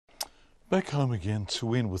Back home again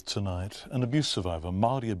to end with tonight, an abuse survivor,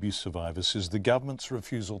 Māori abuse survivor, says the government's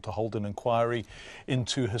refusal to hold an inquiry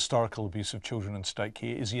into historical abuse of children in state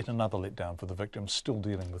care is yet another letdown for the victims still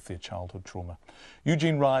dealing with their childhood trauma.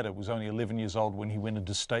 Eugene Ryder was only 11 years old when he went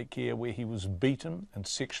into state care, where he was beaten and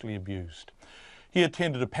sexually abused. He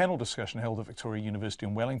attended a panel discussion held at Victoria University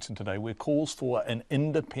in Wellington today where calls for an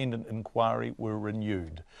independent inquiry were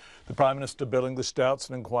renewed. The Prime Minister billing this doubts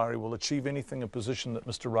an inquiry will achieve anything, a position that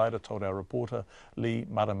Mr Ryder told our reporter Lee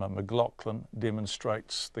Marama McLaughlin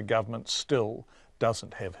demonstrates the government still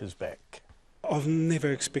doesn't have his back. I've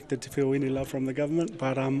never expected to feel any love from the government,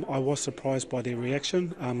 but I was surprised by their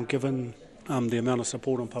reaction, given the amount of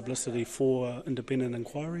support and publicity for independent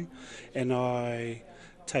inquiry, and I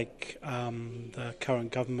take the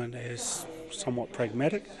current government as somewhat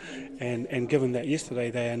pragmatic, and given that yesterday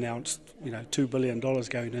they announced $2 billion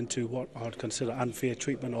going into what I'd consider unfair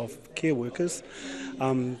treatment of care workers,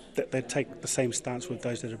 that they'd take the same stance with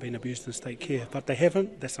those that have been abused in state care, but they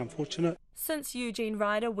haven't. That's unfortunate. Since Eugene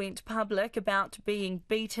Ryder went public about being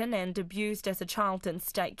beaten and abused as a child in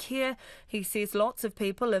state care, he says lots of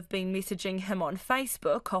people have been messaging him on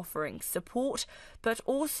Facebook offering support, but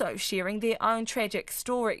also sharing their own tragic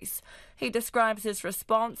stories. He describes his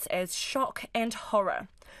response as shock and horror.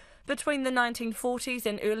 Between the 1940s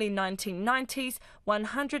and early 1990s,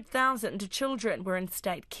 100,000 children were in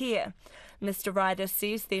state care. Mr Ryder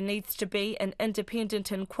says there needs to be an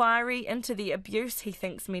independent inquiry into the abuse he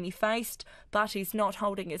thinks many faced, but he's not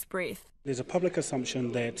holding his breath. There's a public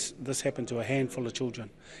assumption that this happened to a handful of children.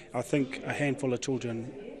 I think a handful of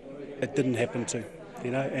children it didn't happen to.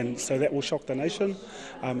 And so that will shock the nation,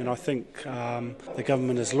 and I think the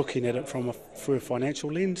government is looking at it through a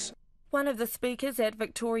financial lens. One of the speakers at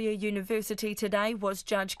Victoria University today was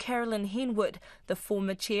Judge Carolyn Henwood, the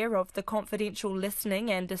former chair of the Confidential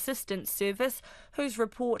Listening and Assistance Service, whose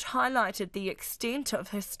report highlighted the extent of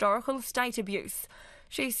historical state abuse.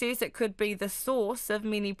 She says it could be the source of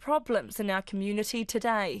many problems in our community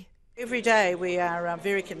today. Every day we are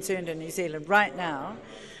very concerned in New Zealand right now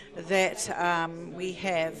that we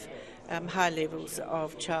have high levels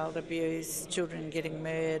of child abuse, children getting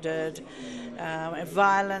murdered,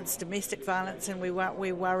 violence, domestic violence, and we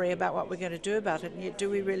worry about what we're going to do about it. And yet, do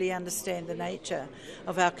we really understand the nature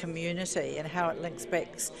of our community and how it links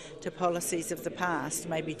back to policies of the past,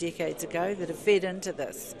 maybe decades ago, that have fed into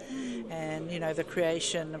this? And, the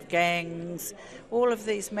creation of gangs, all of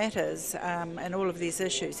these matters and all of these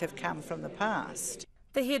issues have come from the past.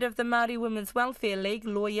 The head of the Māori Women's Welfare League,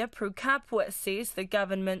 lawyer Prue Kapua, says the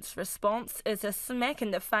government's response is a smack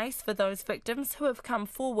in the face for those victims who have come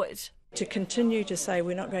forward. To continue to say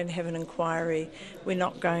we're not going to have an inquiry, we're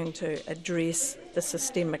not going to address the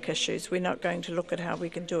systemic issues, we're not going to look at how we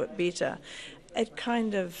can do it better, it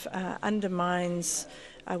kind of undermines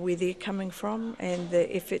where they're coming from and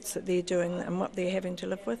the efforts that they're doing and what they're having to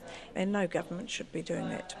live with, and no government should be doing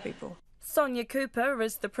that to people. Sonia Cooper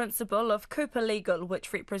is the principal of Cooper Legal,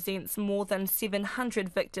 which represents more than 700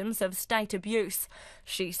 victims of state abuse.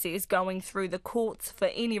 She says going through the courts for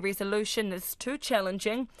any resolution is too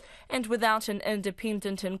challenging, and without an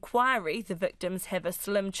independent inquiry, the victims have a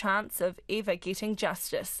slim chance of ever getting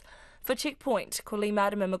justice. For Checkpoint, ko Lee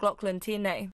Marama McLaughlin tēnei.